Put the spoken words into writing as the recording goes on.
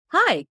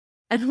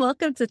and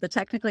welcome to the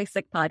Technically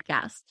Sick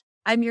podcast.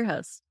 I'm your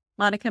host,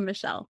 Monica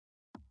Michelle.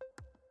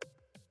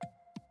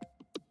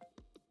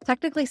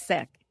 Technically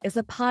Sick is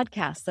a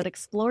podcast that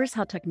explores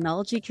how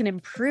technology can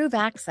improve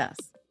access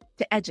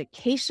to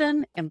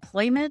education,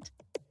 employment,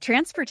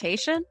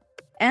 transportation,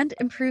 and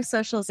improve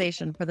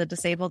socialization for the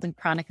disabled and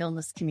chronic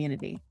illness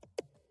community.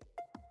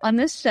 On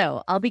this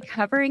show, I'll be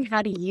covering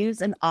how to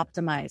use and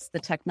optimize the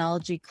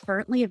technology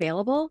currently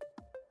available,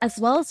 as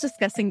well as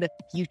discussing the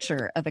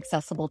future of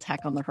accessible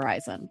tech on the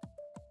horizon.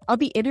 I'll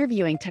be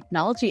interviewing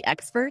technology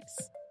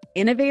experts,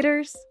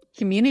 innovators,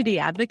 community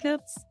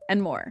advocates,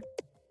 and more.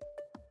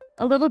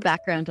 A little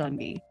background on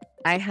me.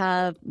 I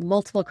have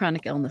multiple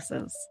chronic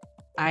illnesses.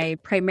 I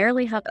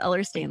primarily have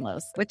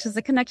Ehlers-Danlos, which is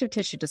a connective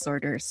tissue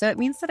disorder, so it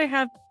means that I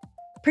have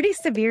pretty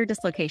severe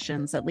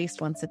dislocations at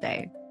least once a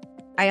day.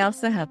 I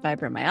also have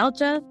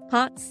fibromyalgia,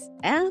 POTS,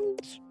 and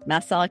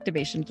mast cell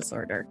activation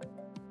disorder.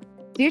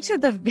 Due to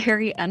the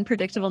very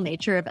unpredictable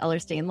nature of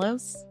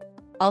Ehlers-Danlos,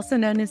 also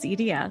known as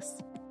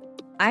EDS,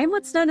 I'm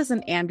what's known as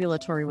an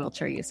ambulatory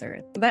wheelchair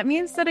user. That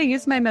means that I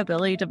use my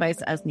mobility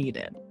device as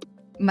needed.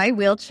 My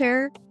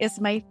wheelchair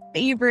is my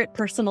favorite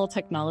personal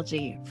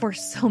technology for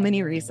so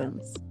many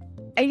reasons.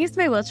 I use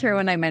my wheelchair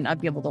when I might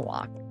not be able to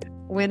walk,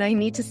 when I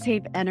need to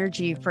save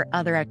energy for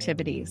other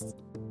activities,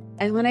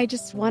 and when I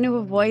just want to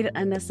avoid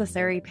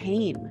unnecessary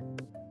pain.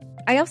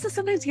 I also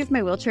sometimes use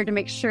my wheelchair to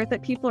make sure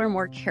that people are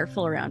more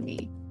careful around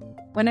me.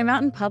 When I'm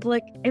out in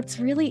public, it's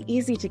really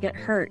easy to get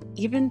hurt,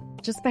 even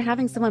just by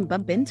having someone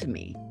bump into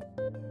me.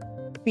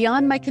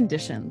 Beyond my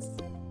conditions,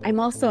 I'm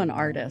also an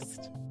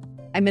artist.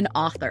 I'm an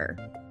author.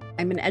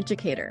 I'm an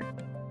educator.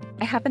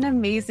 I have an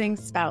amazing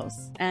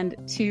spouse and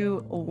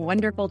 2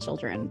 wonderful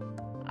children.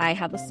 I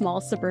have a small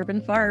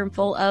suburban farm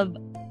full of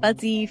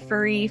fuzzy,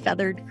 furry,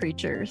 feathered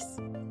creatures.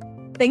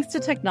 Thanks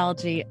to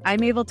technology,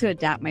 I'm able to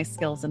adapt my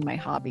skills and my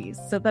hobbies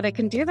so that I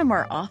can do them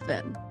more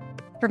often,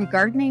 from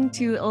gardening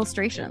to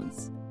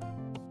illustrations.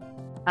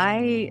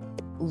 I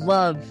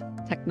love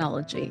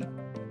technology.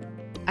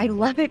 I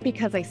love it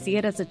because I see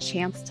it as a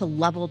chance to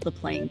level the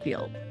playing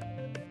field.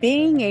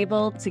 Being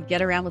able to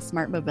get around with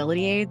smart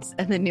mobility aids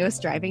and the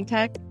newest driving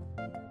tech,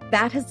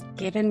 that has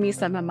given me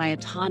some of my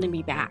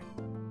autonomy back.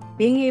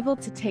 Being able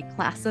to take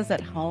classes at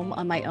home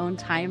on my own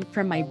time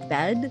from my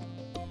bed,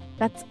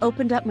 that's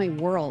opened up my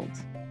world.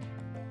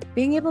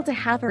 Being able to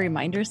have a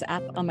reminders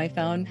app on my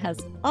phone has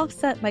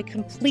offset my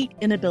complete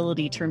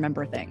inability to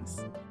remember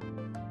things.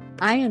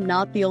 I am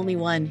not the only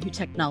one who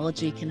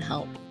technology can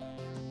help.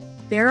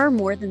 There are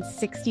more than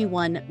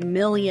 61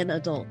 million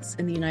adults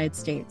in the United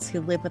States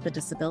who live with a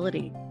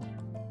disability.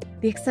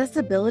 The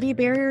accessibility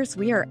barriers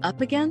we are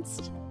up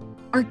against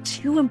are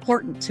too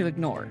important to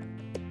ignore.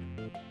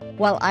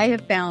 While I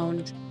have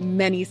found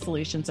many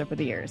solutions over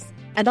the years,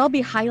 and I'll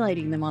be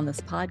highlighting them on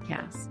this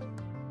podcast,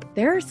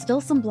 there are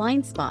still some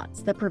blind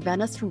spots that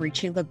prevent us from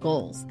reaching the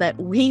goals that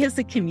we as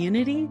a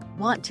community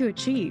want to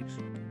achieve.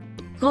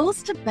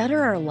 Goals to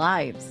better our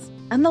lives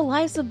and the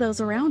lives of those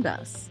around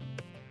us.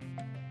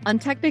 On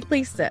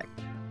Technically Sick,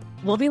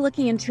 we'll be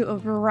looking into a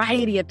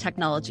variety of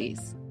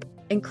technologies,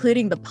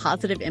 including the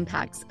positive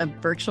impacts of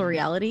virtual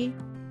reality,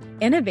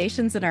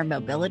 innovations in our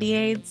mobility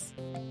aids,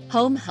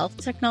 home health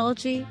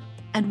technology,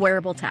 and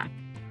wearable tech.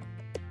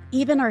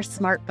 Even our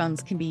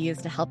smartphones can be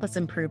used to help us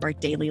improve our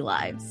daily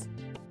lives.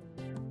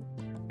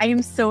 I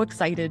am so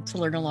excited to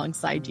learn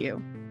alongside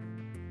you.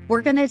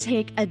 We're going to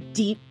take a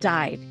deep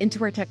dive into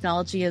where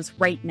technology is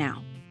right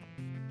now,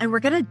 and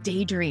we're going to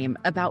daydream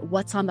about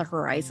what's on the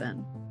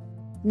horizon.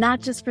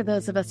 Not just for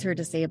those of us who are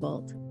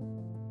disabled,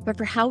 but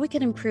for how we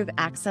can improve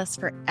access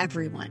for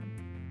everyone.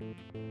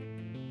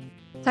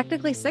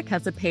 Technically Sick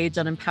has a page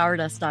on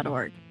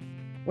empoweredus.org,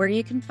 where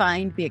you can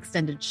find the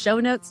extended show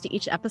notes to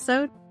each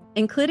episode,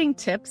 including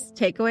tips,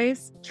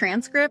 takeaways,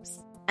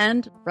 transcripts,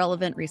 and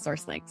relevant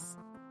resource links.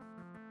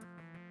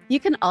 You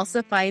can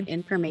also find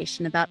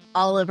information about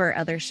all of our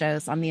other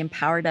shows on the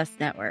Empowered Us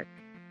Network,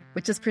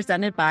 which is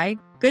presented by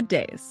Good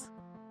Days.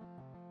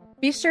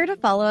 Be sure to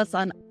follow us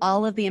on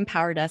all of the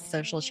Empowered Us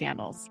social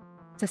channels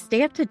to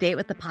stay up to date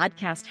with the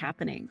podcast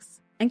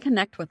happenings and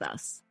connect with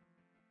us.